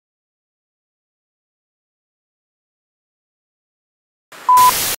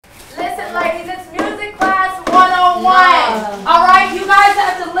Listen, ladies, it's music class 101. All right, you guys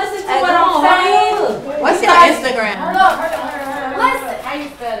have to listen to what I'm saying. What's your Instagram? Hold on. Listen. How you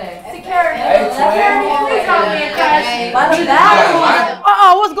spell that? Security. Please help me in class.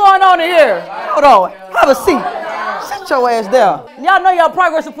 What's going on in here? Hold on. Have a seat. Sit your ass down. Y'all know y'all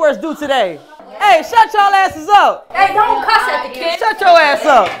progress reports due today. Hey, shut y'all asses up. Hey, don't cuss at the kids. Shut your ass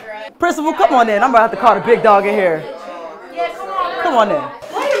up. Principal, come on in. I'm about to have to call the big dog in here. Yeah, come on in.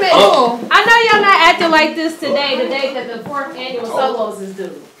 Wait a minute. I know y'all not acting like this today, the day that the 4th annual solos is due.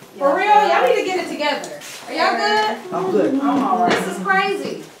 For real, y'all need to get it together. Are y'all good? I'm good. I'm all right. This is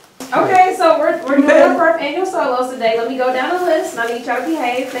crazy. Okay, so we're doing our 4th annual solos today. Let me go down the list, and I need y'all to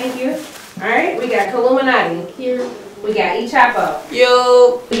behave. Thank you. All right, we got Killumantii. Here. We got Chapo.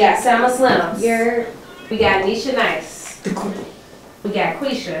 Yo. We got Salma Slims. Here. We got Nesha Nycee. We got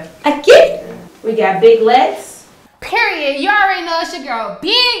Quisha. I get it. We got Big Lex. Period. You already know it's your girl.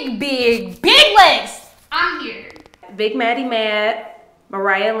 Big Lex. I'm here. Big Maddie Mad.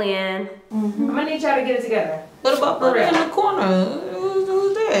 Mariah Lynn. I'm gonna need y'all to get it together. What about Britt in the corner?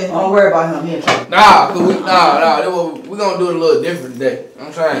 Who's that? Don't worry about him. He ain't trying. Nah, we gonna do it a little different today.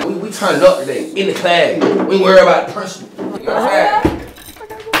 I'm trying. We turn it up today in the class. We ain't worry about the principal. You know what I'm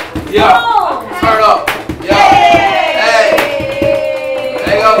saying? Yeah. Turn up. Yeah. Hey.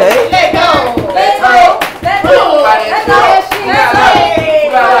 There you go. Okay. Let go. Let go. Let go. Let go.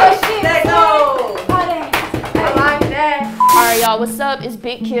 Let go. I like that. Alright, y'all, what's up? It's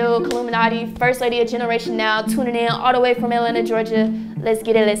Big Kill, Killumantii, First Lady of Generation Now, tuning in all the way from Atlanta, Georgia. Let's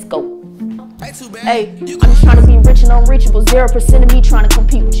get it, let's go. Hey, I'm just trying to be rich and unreachable. 0% of me trying to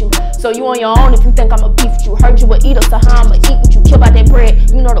compete with you. So you on your own if you think I'ma beef with you. Heard you a eater, so how I'ma eat with you? Kill by that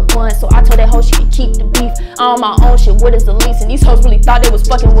bread, you know the one. So I told that hoe she could keep the beef. I'm on my own shit, what is the least? And these hoes really thought they was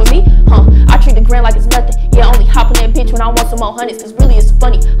fucking with me, huh? I treat the grand like it's nothing. Yeah, only hop on that bitch when I want some more hundreds. Cause really it's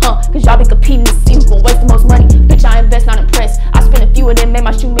funny, huh? Cause y'all be competing to see who's gonna waste the most money. Bitch, I invest, not impressed. I spent a few of them, made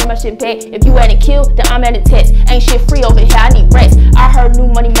my shit bad. If you hadn't killed, then I'm at a test. Ain't shit free over here, I need rest. I heard new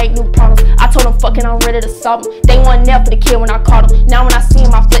money make new problems. I told them fucking I'm ready to solve them. They wasn't there for the kid when I caught them. Now when I see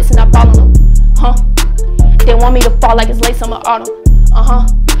them, I flex and I ball them, huh? They want me to fall like it's late summer autumn,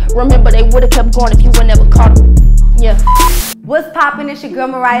 Remember they would've kept going if you would never caught them, yeah. What's poppin'? It's your girl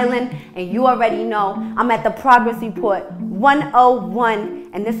MariahLynn, and you already know I'm at the Progress Report 101,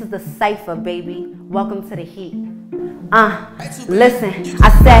 and this is the cypher, baby. Welcome to the heat. Listen, I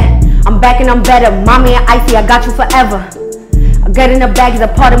said I'm back and I'm better. Mommy and Icy, I got you forever. I get in the bag is a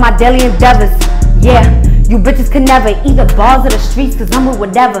part of my daily endeavors. Yeah, you bitches could never either bars or the streets, cause I'm with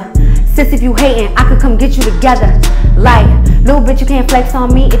whatever. Sis, if you hatin', I could come get you together. Like, little bitch, you can't flex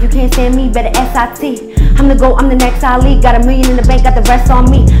on me. If you can't stand me, better SIT. I'm the GOAT, I'm the next Ali. Got $1 million in the bank, got the rest on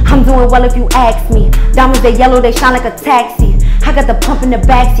me. I'm doing well if you ask me. Diamonds, they yellow, they shine like a taxi. I got the pump in the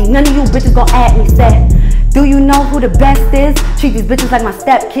backseat. None of you bitches gon' at me, say. Do you know who the best is? Treat these bitches like my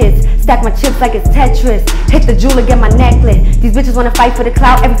stepkids. Stack my chips like it's Tetris. Hit the jeweler, get my necklace. These bitches wanna fight for the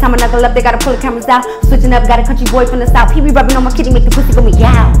clout. Every time I knuckle up, they gotta pull the cameras out. Switching up, got a country boy from the south. He be rubbing on my kitty, make the pussy go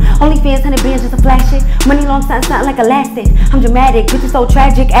meow. OnlyFans, 100 bands, just a flash it. Money long, something like elastic. I'm dramatic, bitches so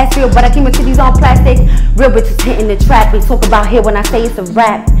tragic. Ass real, but I keep my titties on plastic. Real bitches hitting the trap. We talk about here when I say it's a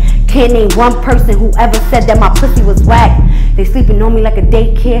rap. Can't name one person who ever said that my pussy was whack. They sleeping on me like a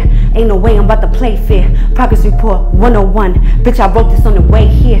daycare. Ain't no way I'm about to play fair. Progress Report 101. Bitch, I wrote this on the way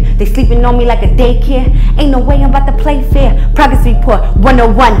here. They sleeping on me like a daycare. Ain't no way I'm about to play fair. Progress Report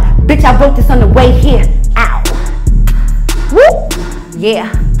 101. Bitch, I wrote this on the way here. Ow. Woo. Yeah.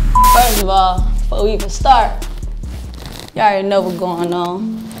 First of all, before we even start, y'all already know what's going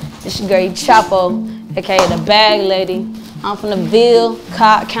on. It's your girl Chapo, aka the Bag Lady. I'm from the Ville,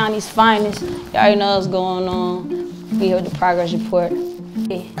 Cobb County's finest. Y'all already know what's going on. We here with the Progress Report.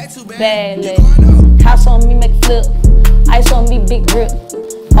 Yeah. Bad Lady. House on me, make flip. Ice on me, big grip.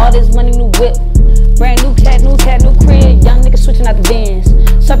 All this money, new whip. Brand new cat, new crib. Young nigga switching out the Benz.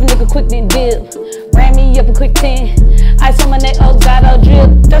 Surfing nigga quick, then dip. Ran me up a quick 10. Ice on my neck, oh God, I'll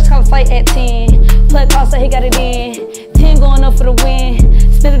drip. Thirst call fight at 10. Plug call, so he got it in. 10 going up for the win.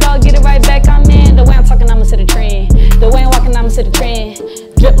 Spit it all, get it right back, I'm in. The way I'm talking, I'ma set a trend. The way I'm walking, I'ma set a trend.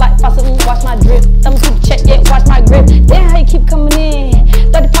 Drip like faucet, watch my drip. Thumbs keep the check, yeah, watch my grip. Damn, how you keep coming in.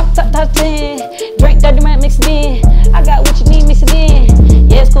 30 pop, top 10. Drink 30 man, mix it in. I got what you need, mix it in.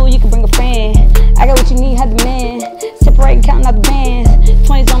 Yeah, it's cool, you can bring a friend. I got what you need, had the man. Separate, counting out the bands.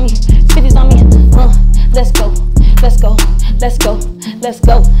 20s on me, 50s on me. Let's go, let's go, let's go, let's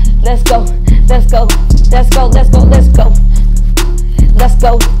go, let's go, let's go, let's go, let's go, let's go, let's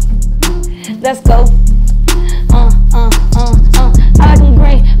go, let's go. I like them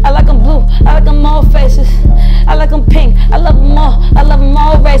green, I like them blue, I like them all faces. I like them pink, I love them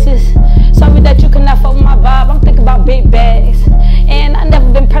all races.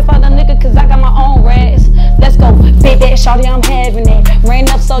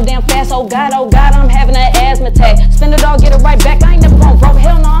 so damn fast. Oh God, I'm having an asthma attack. Spend it all, get it right back. I ain't never gonna broke.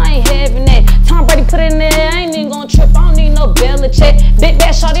 Hell no, I ain't having that. Tom Brady put it in there. I ain't even gonna trip. I don't need no bill or check. Big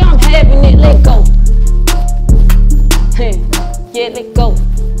bad shawty, I'm having it. Let go. Yeah, let go.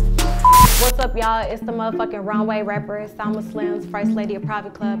 What's up, y'all? It's the motherfucking runway rapper, Salma Slims, First Lady of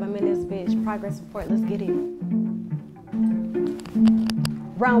Private Club. I'm in this bitch. Progress report, let's get it.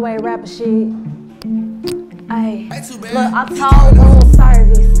 Runway rapper shit. Ayy, look, I told room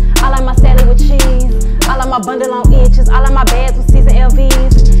service. I like my salad with cheese. I like my bundle on inches. I like my bags with seasoned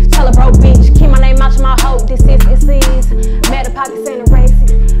LVs. Tell a bro bitch, keep my name out your mouth, hope this is NC's. Mad at pockets ain't a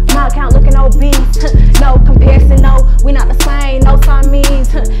racing. My account looking obese. No comparison, no, we not the same, no Siamese.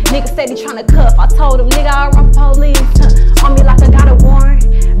 Nigga said he tryna cuff. I told him, nigga, I run for police. On me like I got a warrant.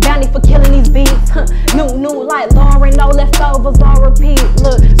 Bounty for killing these beats. New like Lauren, no leftovers on repeat.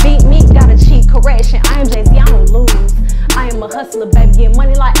 Look, beat me, gotta cheat, correction. I am Jay-Z, I don't lose. I am a hustler, baby, get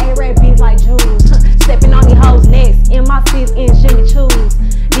money like A-Rap, beats like Jews. Stepping on these hoes next, in my seats, in Jimmy Choos.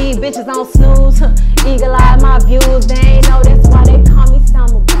 These bitches on snooze, eagle eye my views. They ain't know that's why they call me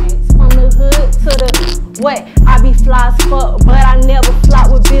Salma Banks. From the hood to the what? I be fly as fuck, but I never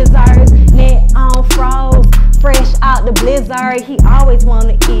flop with bizzards. Net on froze, fresh out the blizzard. He always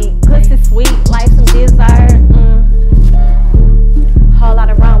wanna eat pussy sweet like some dessert. Whole lot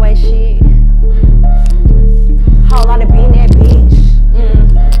of runway shit. Whole lot of being that bitch.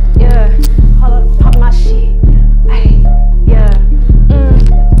 Yeah, whole lot of pop my shit. Ay, yeah.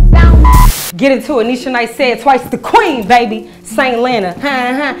 Get into it. Nesha Nycee said twice the queen, baby. St. Lana.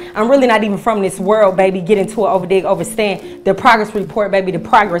 I'm really not even from this world, baby. Get into it, overdig, overstand. The progress report, baby. The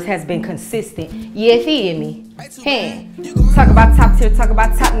progress has been consistent. Yeah, feel me? Talk about top tier, talk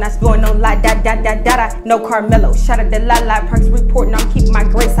about top notch, blowing no light, no Carmelo. Shout out to Lalaa Perks reporting, I'm keeping my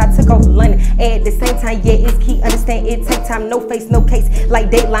grace. I took over London. At the same time, yeah, it's key. Understand it take time, no face, no case.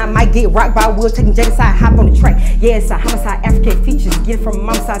 Like Dateline might get rocked by Will, taking genocide, hop on the track. Yeah, it's a homicide, African features. Get it from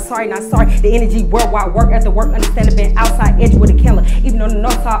mom's side, sorry, not sorry. The energy worldwide, work after work, understand it been outside edge with a killer. Even on the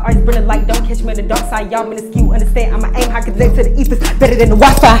north side, always burning like don't catch me on the dark side. Y'all minuscule, understand I'ma aim high, connect to the ethers, better than the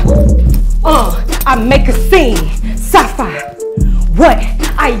Wi-Fi. I make a scene, sci-fi. What?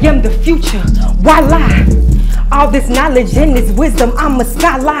 I am the future. Why lie? All this knowledge and this wisdom, I'm a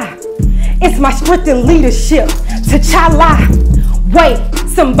skyline. It's my strength and leadership. T'Challa. Wait,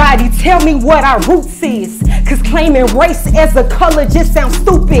 somebody tell me what our roots is. Cause claiming race as a color just sounds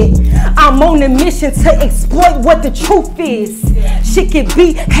stupid. I'm on a mission to exploit what the truth is. Shit could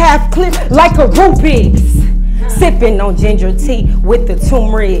be half clipped like a Rubik's. Sipping on ginger tea with the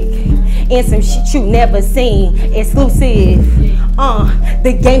turmeric and some shit you never seen, exclusive.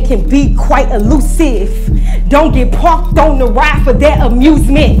 The game can be quite elusive. Don't get parked on the ride for that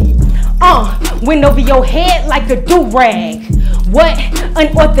amusement. Went over your head like a do-rag. What?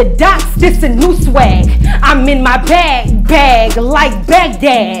 Unorthodox, this a new swag. I'm in my bag like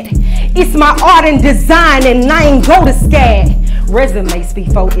Baghdad. It's my art and design and I ain't go to SCAD. Resume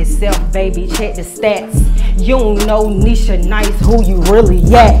speak for itself, baby, check the stats. You don't know Nesha Nycee, who you really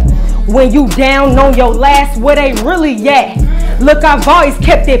at. When you down on your last, where they really at. Look, I've always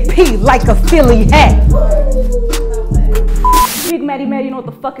kept it P like a Philly hat. Big Maddie Mad, you know what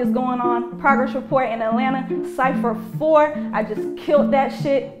the fuck is going on? Progress report in Atlanta, cypHER 4. I just killed that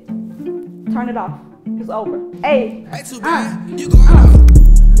shit. Turn it off, it's over. Hey, I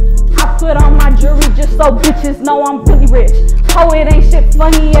put on my jewelry just so bitches know I'm really rich. Oh, it ain't shit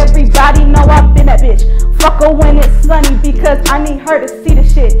funny, everybody know I've been that bitch. Fuck her when it's sunny because I need her to see the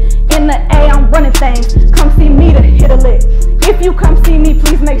shit. In the A, I'm running things, come see me to hit a lick. If you come see me,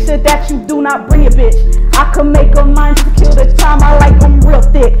 please make sure that you do not bring your bitch. I could make her mine to kill the time, I like them real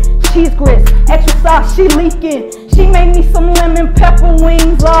thick. Cheese grits, extra sauce, she leaking. She made me some lemon pepper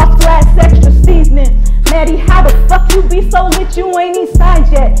wings, all flats, extra seasoning. Maddie, how the fuck you be so lit, you ain't even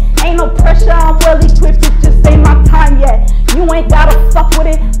signed yet. Ain't no pressure, I'm well equipped, it just ain't my time yet. You ain't gotta fuck with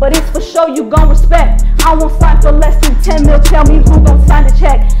it, but it's for sure you gon' respect. I won't sign for less than 10 mil, tell me who gon' sign the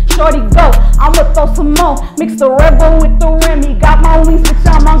check. Shorty go, I'ma throw some more, mix the Red Bull with the Remy. Got my wings, bitch,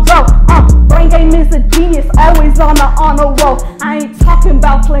 I'm on go. Brain game is a genius, always on the honor roll. I ain't talking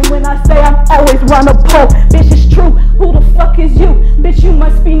about flame when I say I'm always run a pole. Bitch, it's true, who the fuck is you? Bitch, you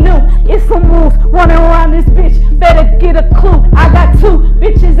must be new, it's some moves running around this bitch. Better get a clue, I got 2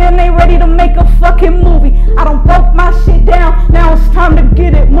 bitches and they ready to make a fucking movie. I done broke my shit down, now it's time to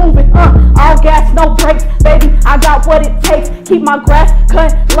get it moving. All gas, no brakes, baby, I got what it takes. Keep my grass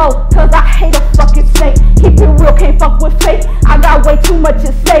cut low, cause I hate a fucking snake. Keep it real, can't fuck with fake. I got way too much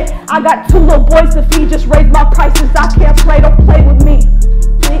at stake. I got 2 little boys to feed, just raise my prices. I can't play, don't play with me,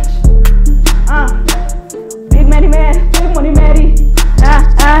 bitch. Big Maddie Mad, big money Maddie.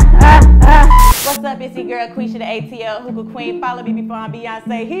 it's your girl Quisha, the ATL hookah queen. Follow me before I'm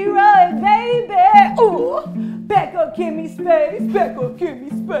Beyonce. Heroes, baby. Ooh, back up, give me space. Back up, give me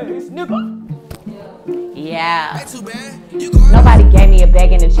space, nigga. Yeah. Nobody gave me a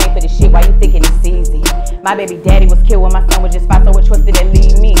bag and a chain for the shit. Why you thinking it's easy? My baby daddy was killed when my son was just 5, so what choice did that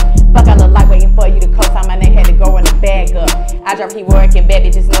leave me? Fuck, I look like waiting for you to co-sign my name, had to go run the bag up. I drop he working, bad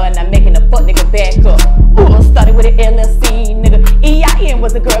bitches knowing I'm making a fuck nigga back up. Ooh, started with an LLC, nigga. EIN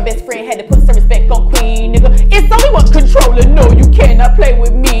was a girl best friend, had to put some respect on queen, nigga. It's only one controller, no, you cannot play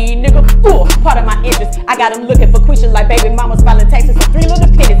with me, nigga. Ooh, part of my interest, I got them looking for Quisha like baby mamas filing taxes for 3 little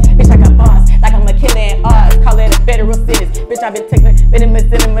pennies. Bitch, I got bars, like I'm a killer in ours, call it a federal sentence. Bitch, I been taking vitamin,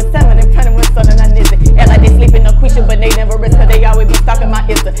 cinema, salmon, and turning with southern unnizzy. Act like they sleeping on Quisha, but they never rest, cause they always be stalking my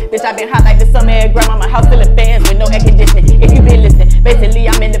Insta. Bitch, I been hot like the summer at grandma, house full of fans with no air conditioning. If you been listening, basically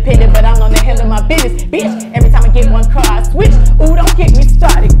I'm independent, but I'm on the hell of my business, bitch. Every time I get one car, I switch. Ooh, don't get me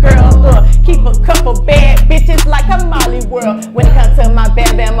started, girl. Keep a couple bad bitches like a Molly World. When it comes to my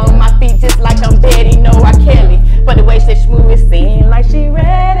bam bam on my feet, just like I'm Betty, no, I Kelly. But the way she smooth, it seems like she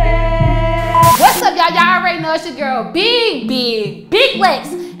ready. What's up, y'all? Y'all already know it's your girl, Big Lex,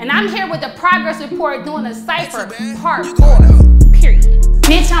 and I'm here with the progress report doing a cypher part 4. Period.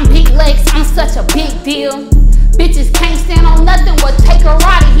 Bitch, I'm Big Lex. I'm such a big deal. Bitches can't stand on nothing. Well, take her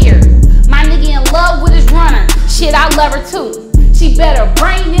out of here. My nigga in love with his runner. Shit, I love her too. She better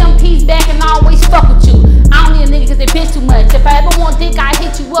bring them peas back and always fuck with you. I don't need a nigga cause they bitch too much. If I ever want dick, I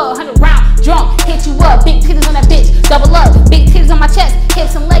hit you up. 100 round, drunk, hit you up. Big titties on that bitch, double up. Big titties on my chest,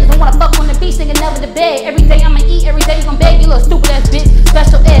 hips and legs. Don't wanna fuck on the beach, nigga, never to bed. Every day I'ma eat, every day you gon' beg. You little stupid ass bitch,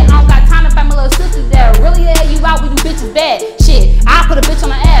 special ed. I don't got time to find my little sisters there. Really air you out, we do bitches bad. Shit, I put a bitch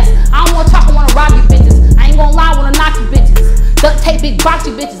on her ass. I don't wanna talk, I wanna rob you bitches. I ain't gonna lie, I wanna knock you bitches. Duct tape, big box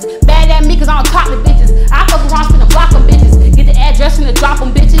you bitches. Bad at me cause I don't talk to bitches. I fuck around, spin a block them bitches. Get the address and the drop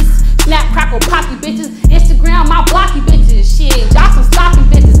them bitches. Snap, crackle, pop you bitches. Instagram, my block you